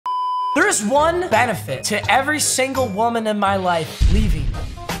There's one benefit to every single woman in my life leaving.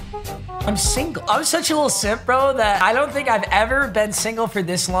 I'm single. I'm such a little simp, bro, that I don't think I've ever been single for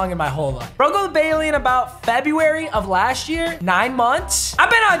this long in my whole life. Broke up with Bailey in about February of last year. 9 months. I've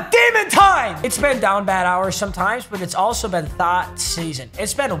been on demon time. It's been down bad hours sometimes, but it's also been thought season.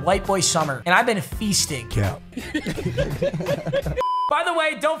 It's been a white boy summer, and I've been feasting. Yeah. By the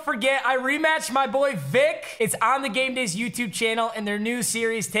way, don't forget, I rematched my boy Vic. It's on the Game Days YouTube channel in their new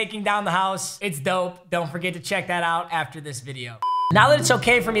series, Taking Down the House. It's dope. Don't forget to check that out after this video. Now that it's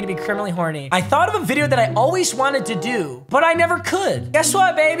okay for me to be criminally horny, I thought of a video that I always wanted to do, but I never could. Guess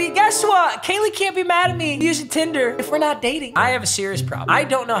what, baby? Guess what? Kaylee can't be mad at me using Tinder if we're not dating. I have a serious problem. I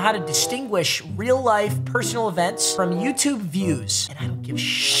don't know how to distinguish real life personal events from YouTube views, and I don't give a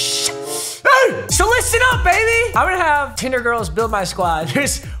shit. Hey! So listen up, baby. I'm gonna have Tinder girls build my squad.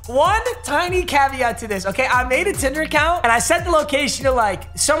 There's one tiny caveat to this, okay? I made a Tinder account and I set the location to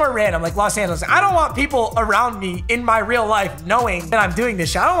like somewhere random, like Los Angeles. I don't want people around me in my real life knowing that I'm doing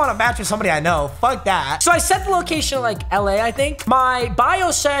this shit. I don't want to match with somebody I know. Fuck that. So I set the location to like LA, I think. My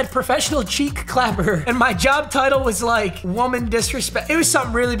bio said professional cheek clapper and my job title was like woman disrespect. It was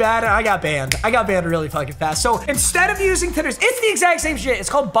something really bad and I got banned. I got banned really fucking fast. So instead of using Tinder, it's the exact same shit. It's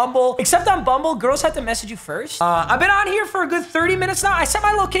called Bumble, except on Bumble, girls have to message you first. I've been on here for a good 30 minutes now. I set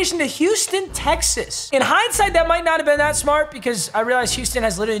my location to Houston, Texas. In hindsight, that might not have been that smart because I realized Houston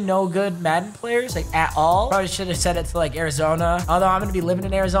has literally no good Madden players, like at all. Probably should have set it to like Arizona. Although I'm gonna be living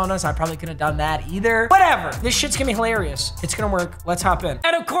in Arizona, so I probably couldn't have done that either. Whatever. This shit's gonna be hilarious. It's gonna work. Let's hop in.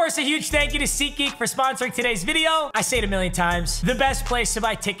 And of course, a huge thank you to SeatGeek for sponsoring today's video. I say it a million times. The best place to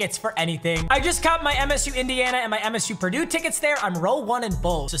buy tickets for anything. I just got my MSU Indiana and my MSU Purdue tickets there. I'm row 1 in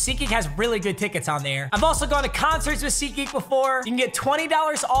both. So SeatGeek has really good tickets on there. I've also gone to concerts with SeatGeek before. You can get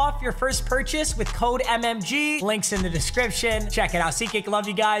 $20 off your first purchase with code MMG. Links in the description. Check it out. SeatGeek, love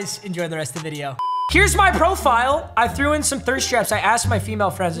you guys. Enjoy the rest of the video. Here's my profile. I threw in some thirst traps. I asked my female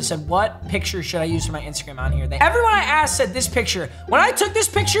friends, I said, what picture should I use for my Instagram on here? Everyone I asked said this picture. When I took this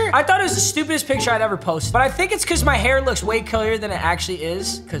picture, I thought it was the stupidest picture I'd ever posted. But I think it's because my hair looks way clearer than it actually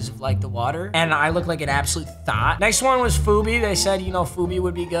is because of like the water. And I look like an absolute thought. Next one was Fubi. They said, you know, Fubi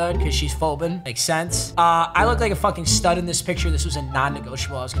would be good because she's phobin. Makes sense. I look like a fucking stud in this picture. This was a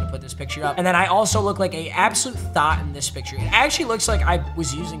non-negotiable. I was gonna put this picture up. And then I also look like a absolute thought in this picture. It actually looks like I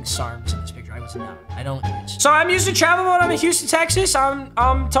was using SARMs in this picture. I was not. I don't use. So I'm using travel mode. I'm in Houston, Texas. I'm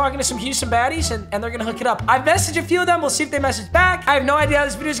talking to some Houston baddies and they're gonna hook it up. I've messaged a few of them. We'll see if they message back. I have no idea how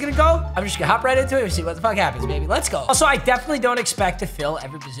this video is gonna go. I'm just gonna hop right into it and see what the fuck happens, baby. Let's go. Also, I definitely don't expect to fill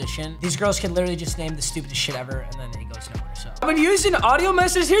every position. These girls can literally just name the stupidest shit ever and then it goes nowhere. So I've been using audio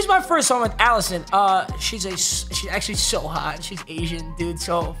messages. Here's my first one with Allison. She's actually so hot. She's Asian, dude.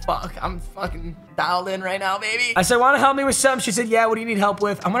 So fuck, I'm fucking dialed in right now, baby. I said, want to help me with something? She said, yeah. What do you need help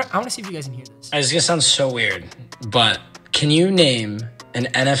with? I want to see if you guys can hear this. It's gonna sound so weird, but can you name an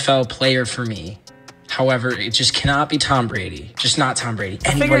NFL player for me? However, it just cannot be Tom Brady. Just not Tom Brady.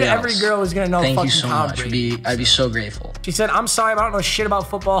 I figured every girl was gonna know Thank fucking you so Tom much. Brady. I'd be so grateful. She said, I'm sorry, but I don't know shit about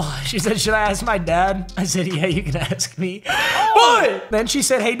football. She said, should I ask my dad? I said, yeah, you can ask me. Boy! Then she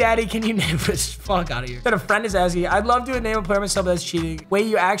said, hey, daddy, can you name this? Fuck out of here. Then a friend is asking, I'd love to name a player myself, but that's cheating. Wait,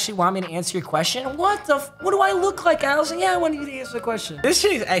 you actually want me to answer your question? What do I look like, Allison? Yeah, I want you to answer the question. This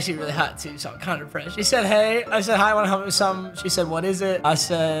chick is actually really hot, too, so I'm kind of impressed. She said, hey. I said, hi, I want to help you with something. She said, what is it? I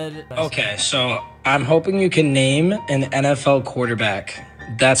said... Okay, so I'm hoping you can name an NFL quarterback.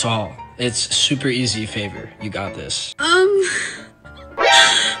 That's all. It's super easy, Favor. You got this.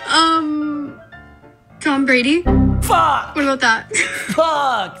 Tom Brady. Fuck! What about that?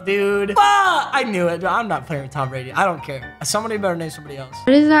 Fuck, dude. Fuck! I knew it. I'm not playing with Tom Brady. I don't care. Somebody better name somebody else.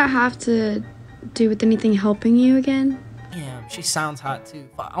 What does that have to do with anything helping you again? Damn, she sounds hot too.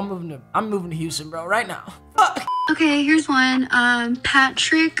 Fuck, I'm moving to Houston, bro, right now. Fuck. Okay, here's one.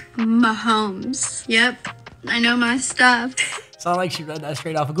 Patrick Mahomes. Yep, I know my stuff. Sound like she read that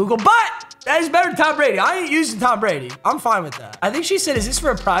straight off of Google, but that is better than Tom Brady. I ain't using Tom Brady. I'm fine with that. I think she said, is this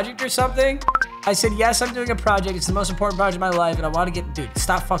for a project or something? I said, yes, I'm doing a project. It's the most important project of my life, and I want to get... Dude,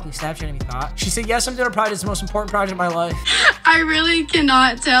 stop fucking Snapchatting me, thought. She said, yes, I'm doing a project. It's the most important project of my life. I really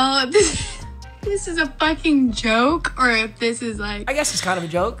cannot tell if this is a fucking joke or if this is like... I guess it's kind of a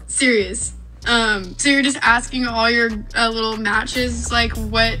joke. Serious. So you're just asking all your little matches, like,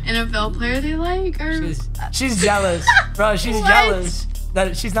 what NFL player they like? Or... She's jealous. Bro, she's What? jealous.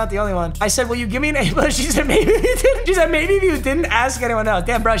 that she's not the only one. I said, will you give me an A+? She said, maybe if you didn't. She said, maybe if you didn't ask anyone else.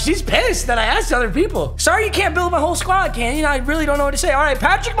 Damn, bro, she's pissed that I asked other people. Sorry you can't build my whole squad, can you? I really don't know what to say. All right,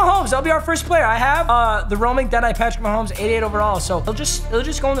 Patrick Mahomes, that'll be our first player. I have the roaming Deadeye Patrick Mahomes, 88 overall. So he'll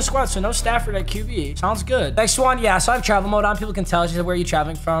just go in the squad. So no Stafford at QB. Sounds good. Next one, yeah, so I have travel mode on. People can tell. She said, where are you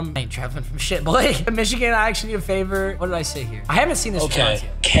traveling from? I ain't traveling from shit, boy. Michigan, I actually need a favor. What did I say here? I haven't seen this yet.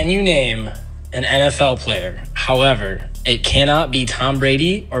 Can you name an NFL player? However, it cannot be Tom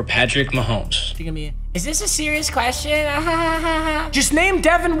Brady or Patrick Mahomes. Is this a serious question? Just name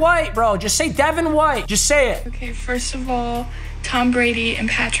Devin White, bro. Just say Devin White. Just say it. Okay, first of all, Tom Brady and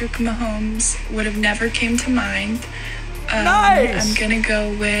Patrick Mahomes would have never came to mind. Nice. I'm gonna go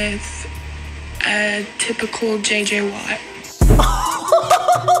with a typical JJ Watt.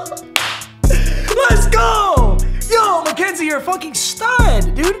 Let's go! Yo, Mackenzie, you're a fucking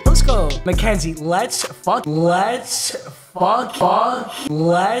stud, dude. Let's go. Mackenzie, let's fucking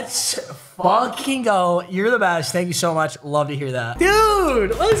go. You're the best. Thank you so much. Love to hear that.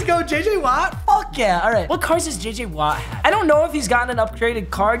 Dude, let's go. JJ Watt? Fuck yeah. All right. What cards does JJ Watt have? I don't know if he's gotten an upgraded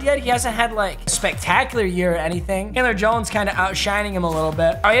card yet. He hasn't had like a spectacular year or anything. Chandler Jones kind of outshining him a little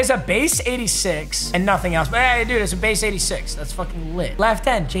bit. Oh, he has a base 86 and nothing else. But hey, dude, it's a base 86. That's fucking lit. Left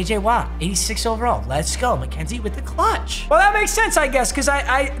end, JJ Watt, 86 overall. Let's go. Mackenzie with the clutch. Well, that makes sense, I guess, because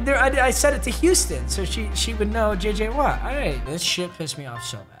I said it to Houston, so she would know JJ Watt. All right. This shit pissed me off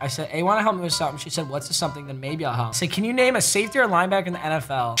so bad. I said, hey, want to help me with something? She said, what's the something? Then maybe I'll help. I said, can you name a safety or linebacker in the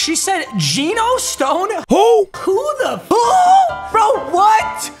NFL? She said, Geno Stone? Who? Who the fuck? Bro,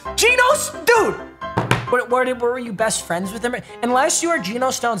 what? Dude. Were you best friends with him? Unless you are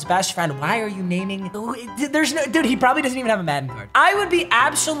Geno Stone's best friend, why are you naming? There's no, dude, he probably doesn't even have a Madden card. I would be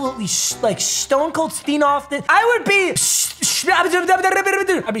absolutely like stone cold Steen off the, I'd be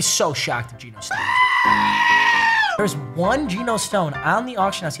so shocked if Geno Stone. There's one Geno Stone on the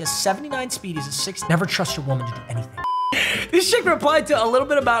auction house. He has 79 speed. He's a 6. Never trust your woman to do anything. This chick replied to a little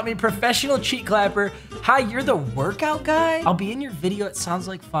bit about me. Professional cheat clapper. Hi, you're the workout guy? I'll be in your video. It sounds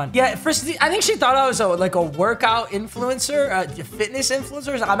like fun. Yeah, first, I think she thought I was like a workout influencer, a fitness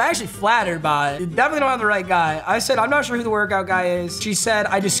influencer. I'm actually flattered by it. You definitely don't have the right guy. I said, I'm not sure who the workout guy is. She said,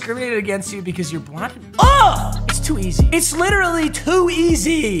 I discriminated against you because you're blonde. Oh, it's too easy. It's literally too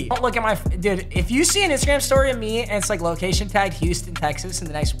easy. Don't look at my, dude, if you see an Instagram story of me and it's like location tagged Houston, Texas in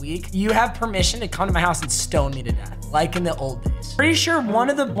the next week, you have permission to come to my house and stone me to death. Like in the old days. Pretty sure one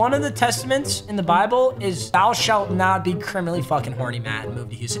of the testaments in the Bible is thou shalt not be criminally fucking horny, Matt, and move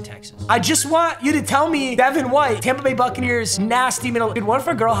to Houston, Texas. I just want you to tell me Devin White, Tampa Bay Buccaneers, nasty middle. Dude, what if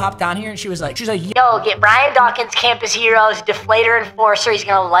a girl hopped down here and she was like, yo, get Brian Dawkins, Campus Heroes, Deflator Enforcer. He's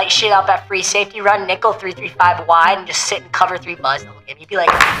gonna light shit up at free safety, run nickel 335 wide, and just sit and cover 3 buzz. And he'd be like,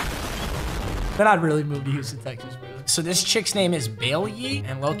 then I'd really move to Houston, Texas, bro. So this chick's name is Bailey,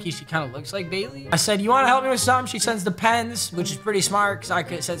 and low-key, she kind of looks like Bailey. I said, you want to help me with something? She sends depends, which is pretty smart, because I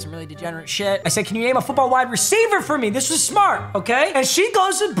could have said some really degenerate shit. I said, can you name a football wide receiver for me? This was smart, okay? And she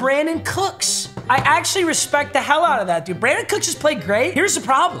goes with Brandon Cooks. I actually respect the hell out of that, dude. Brandon Cooks just played great. Here's the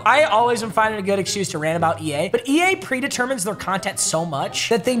problem. I always am finding a good excuse to rant about EA, but EA predetermines their content so much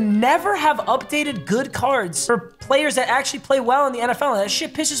that they never have updated good cards for players that actually play well in the NFL, and that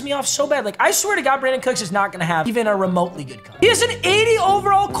shit pisses me off so bad. Like, I swear to God, Brandon Cooks is not gonna have even a remotely good card. He has an 80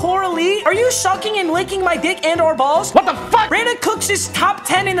 overall core elite. Are you sucking and licking my dick and or balls? What the fuck? Brandon Cooks is top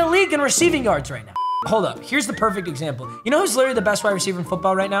 10 in the league in receiving yards right now. Hold up, here's the perfect example. You know who's literally the best wide receiver in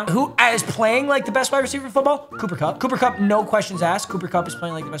football right now? Who is playing like the best wide receiver in football? Cooper Kupp. Cooper Kupp, no questions asked. Cooper Kupp is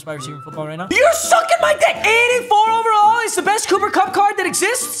playing like the best wide receiver in football right now. You're sucking my dick! 84 overall is the best Cooper Kupp card that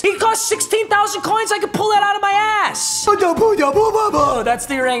exists. He costs 16,000 coins. I could pull that out of my ass. That's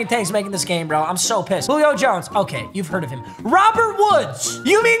the orangutans making this game, bro. I'm so pissed. Julio Jones. Okay, you've heard of him. Robert Woods.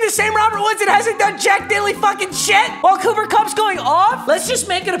 You mean the same Robert Woods that hasn't done jack diddly fucking shit? While Cooper Kupp's going off? Let's just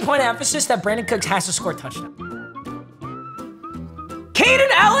make it a point of emphasis that Brandon Cooks has to score a touchdown. Caden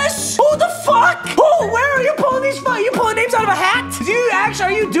Ellis? Who the fuck? Who? Where are you pulling these from? You pulling names out of a hat? Do you actually,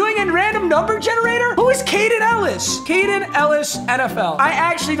 are you doing a random number generator? Who is Caden Ellis? Caden Ellis, NFL. I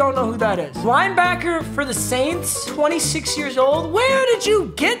actually don't know who that is. Linebacker for the Saints, 26 years old. Where did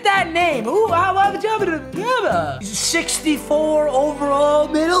you get that name? Who? He's 64 overall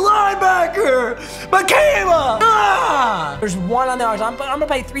middle linebacker. Makayla. Ah! There's one on the odds. I'm gonna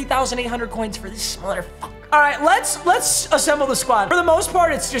pay 3,800 coins for this motherfucker. All right, let's assemble the squad. For the most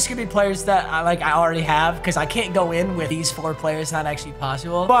part, it's just gonna be players that I already have, because I can't go in with these 4 players. Not actually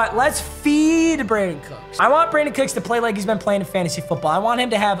possible. But let's feed Brandon Cooks. I want Brandon Cooks to play like he's been playing in fantasy football. I want him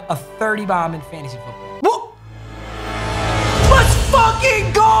to have a 30 bomb in fantasy football. Whoa. Let's fucking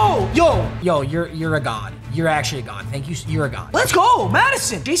fucking go! Yo, you're a god. You're actually a god. Thank you. You're a god. Let's go,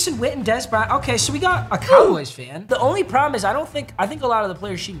 Madison. Jason Witten, Des Bryant. Okay, so we got a Cowboys fan. The only problem is I think a lot of the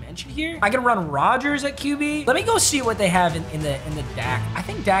players she mentioned here. I can run Rodgers at QB. Let me go see what they have in the Dak. I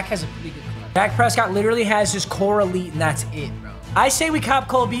think Dak has a pretty good club. Dak Prescott literally has his core elite, and that's it, bro. I say we cop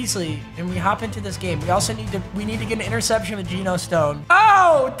Cole Beasley and we hop into this game. We also need to get an interception with Geno Stone.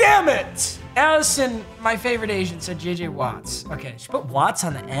 Oh, damn it! Allison, my favorite Asian, said JJ Watts. Okay, she put Watts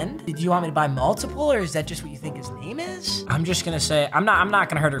on the end. Did you want me to buy multiple, or is that just what you think his name is? I'm just gonna say, I'm not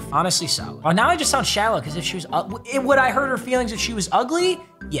gonna hurt her. Honestly, so. Well, now I just sound shallow, because if she was, would I hurt her feelings if she was ugly?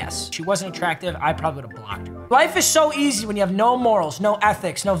 Yes. She wasn't attractive, I probably would have blocked her. Life is so easy when you have no morals, no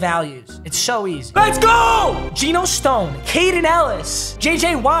ethics, no values. It's so easy. Let's go! Geno Stone, Caden Ellis,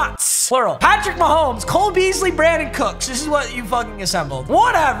 JJ Watts, plural, Patrick Mahomes, Cole Beasley, Brandon Cooks. This is what you fucking assembled.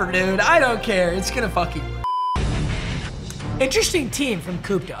 Whatever, dude. I don't care. It's gonna fucking work. Interesting team from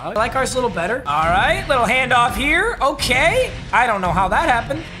Coop Dog. I like ours a little better. All right, little handoff here. Okay. I don't know how that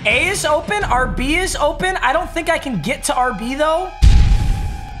happened. A is open. RB is open. I don't think I can get to RB, though.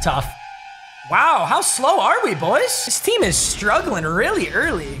 Tough. Wow, how slow are we, boys? This team is struggling really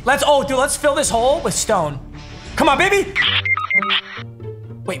early. Let's fill this hole with Stone. Come on, baby.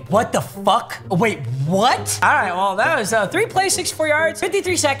 Wait, what the fuck? Wait, what? All right, well, that was 3 plays, 64 yards,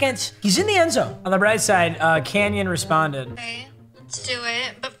 53 seconds. He's in the end zone. On the bright side, Canyon responded. Okay, let's do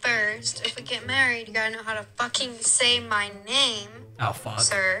it. But first, if we get married, you gotta know how to fucking say my name. Oh, fuck.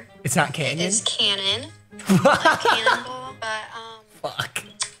 Sir. It's not Canyon? It is Cannon. Like Cannonball, but, Fuck.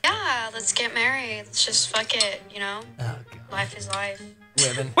 yeah, let's get married. Let's just fuck it, you know? Oh, God. Life is life.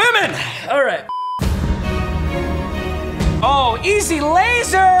 Women. Women! All right. Oh, easy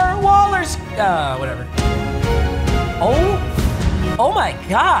laser! Waller's, whatever. Oh my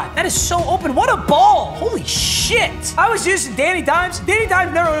God. That is so open. What a ball. Holy shit. I was using Danny Dimes. Danny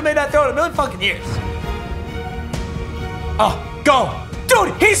Dimes never would have made that throw in a million fucking years. Oh, go.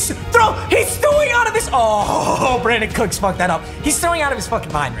 Dude, he's throwing out of his, oh, Brandon Cooks fucked that up. He's throwing out of his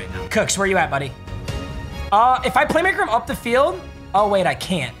fucking mind right now. Cooks, where you at, buddy? If I playmaker him up the field, oh wait, I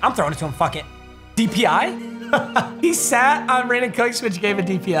can't. I'm throwing it to him, fuck it. DPI? He sat on Brandon Cooks, which gave a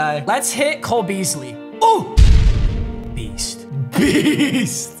DPI. Let's hit Cole Beasley. Ooh! Beast.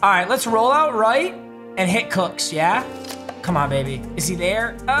 Beast! All right, let's roll out right and hit Cooks, yeah? Come on, baby. Is he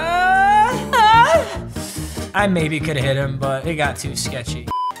there? I maybe could have hit him, but it got too sketchy.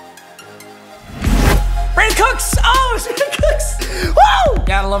 Brandon Cooks! Oh, it's Brandon Cooks! Woo!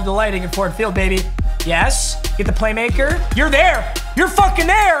 Gotta love the lighting in Ford Field, baby. Yes, get the playmaker. You're there. You're fucking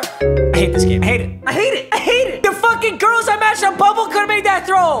there. I hate this game. I hate it. I hate it. I hate it. The fucking girls I matched on Bubble could have made that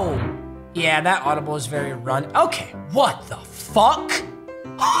throw. Yeah, that audible is very run. Okay, what the fuck?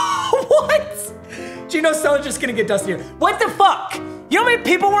 What? Geno Stone's just gonna get dusty here. What the fuck? You know how many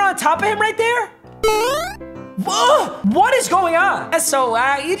people were on top of him right there? Whoa, what is going on? That's so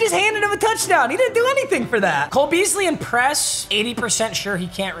you just handed him a touchdown. He didn't do anything for that. Cole Beasley in press, 80% sure he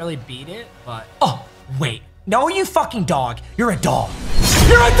can't really beat it, but oh, wait. No, you fucking dog. You're a dog.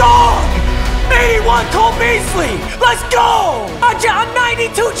 You're a dog! 81 Cole Beasley! Let's go! I'm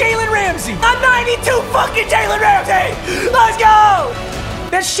 92 Jalen Ramsey! I'm 92 fucking Jalen Ramsey! Let's go!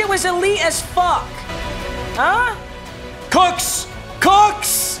 That shit was elite as fuck. Huh? Cooks!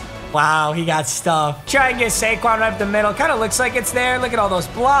 Cooks! Wow, he got stuffed. Try and get Saquon right up the middle. Kind of looks like it's there. Look at all those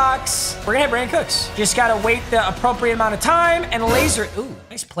blocks. We're gonna hit Brandon Cooks. Just gotta wait the appropriate amount of time and laser. Ooh,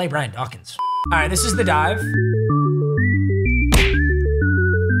 nice play, Brian Dawkins. All right, this is the dive.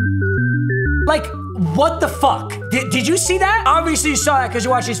 Like, what the fuck? Did you see that? Obviously you saw that because you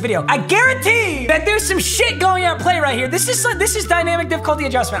watched this video. I guarantee that there's some shit going on play right here. This is dynamic difficulty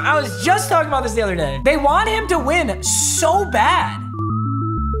adjustment. I was just talking about this the other day. They want him to win so bad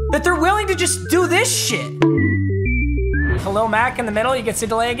that they're willing to just do this shit. Khalil Mack in the middle, he gets to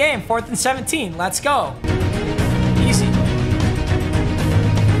delay a game. 4th and 17, let's go. Easy.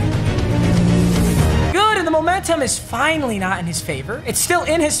 Good, and the momentum is finally not in his favor. It's still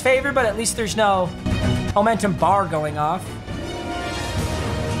in his favor, but at least there's no momentum bar going off.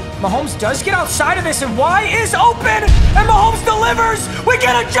 Mahomes does get outside of this, and Y is open, and Mahomes delivers. We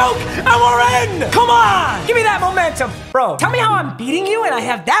get a joke, and we're in. Come on, give me that momentum. Bro, tell me how I'm beating you, and I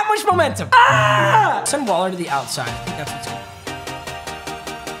have that much momentum. Ah! Send Waller to the outside. I think that's what's going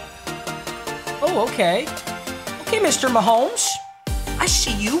on. Oh, okay. Okay, Mr. Mahomes. I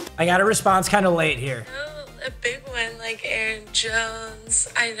see you. I got a response kind of late here. A big one like Aaron Jones.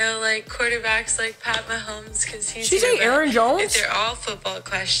 I know like quarterbacks like Pat Mahomes because he's. She's saying Aaron Jones? If they're all football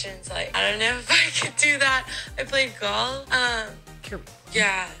questions, like I don't know if I could do that. I played golf.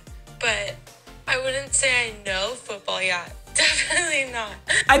 Yeah, but I wouldn't say I know football yet. Definitely not.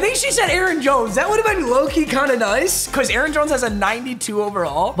 I think she said Aaron Jones. That would have been low-key kind of nice because Aaron Jones has a 92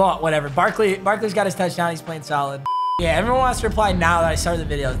 overall. But whatever. Barkley's got his touchdown. He's playing solid. Yeah, everyone wants to reply now that I started the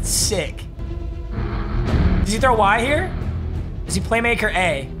video. It's sick. Does he throw Y here? Is he playmaker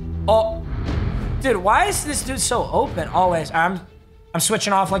A? Oh, dude, why is this dude so open always? I'm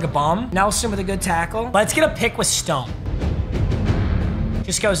switching off like a bum. Nelson with a good tackle. Let's get a pick with Stone.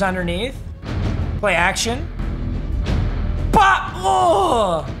 Just goes underneath. Play action. Bop!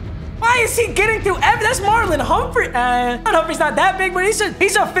 Oh! Why is he getting through every? That's Marlon Humphrey. Humphrey's not that big, but he's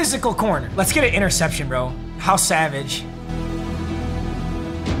a physical corner. Let's get an interception, bro. How savage.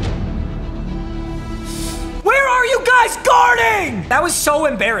 Where are you guys guarding? That was so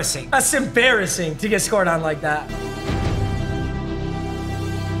embarrassing. That's embarrassing to get scored on like that.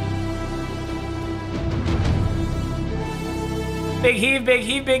 Big heave, big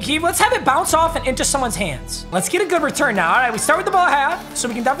heave, big heave. Let's have it bounce off and into someone's hands. Let's get a good return now. All right, we start with the ball at half, so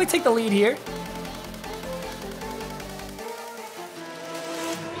we can definitely take the lead here.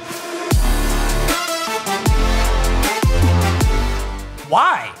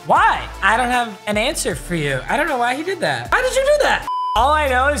 Why? Why? I don't have an answer for you. I don't know why he did that. Why did you do that? All I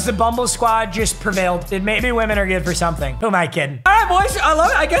know is the Bumble squad just prevailed. Maybe women are good for something. Who am I kidding? All right, boys. I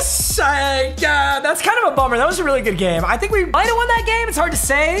love it. I guess that's kind of a bummer. That was a really good game. I think we might have won that game. It's hard to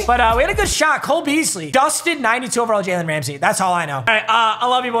say, but we had a good shot. Cole Beasley dusted 92 overall Jalen Ramsey. That's all I know. All right. I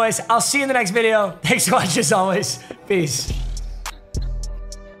love you, boys. I'll see you in the next video. Thanks so much as always. Peace.